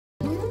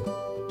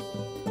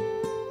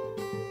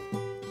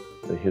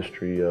The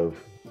history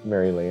of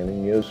Mary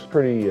Lanning is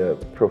pretty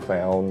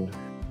profound.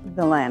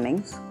 The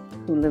Lannings,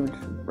 who lived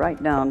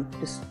right down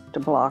just a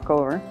block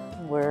over,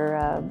 were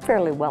a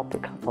fairly wealthy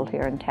couple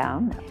here in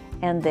town,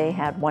 and they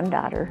had one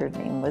daughter. Her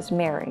name was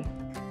Mary.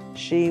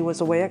 She was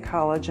away at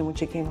college, and when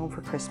she came home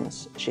for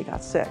Christmas, she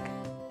got sick.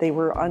 They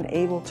were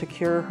unable to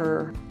cure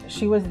her.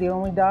 She was the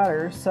only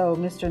daughter, so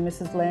Mr. and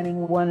Mrs.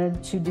 Lanning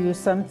wanted to do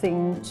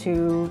something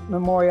to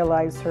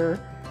memorialize her.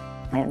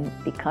 And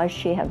because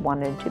she had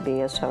wanted to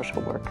be a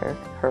social worker,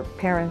 her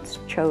parents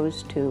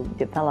chose to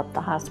develop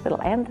the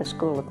hospital and the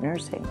School of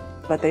Nursing.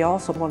 But they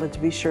also wanted to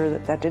be sure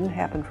that that didn't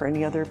happen for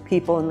any other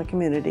people in the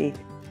community.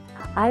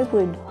 I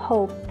would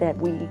hope that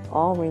we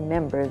all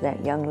remember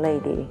that young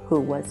lady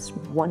who was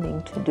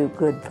wanting to do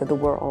good for the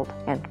world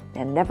and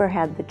never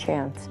had the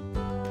chance.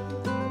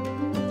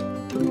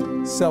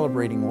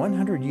 Celebrating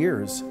 100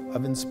 years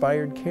of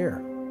inspired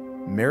care.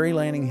 Mary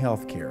Lanning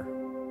Healthcare.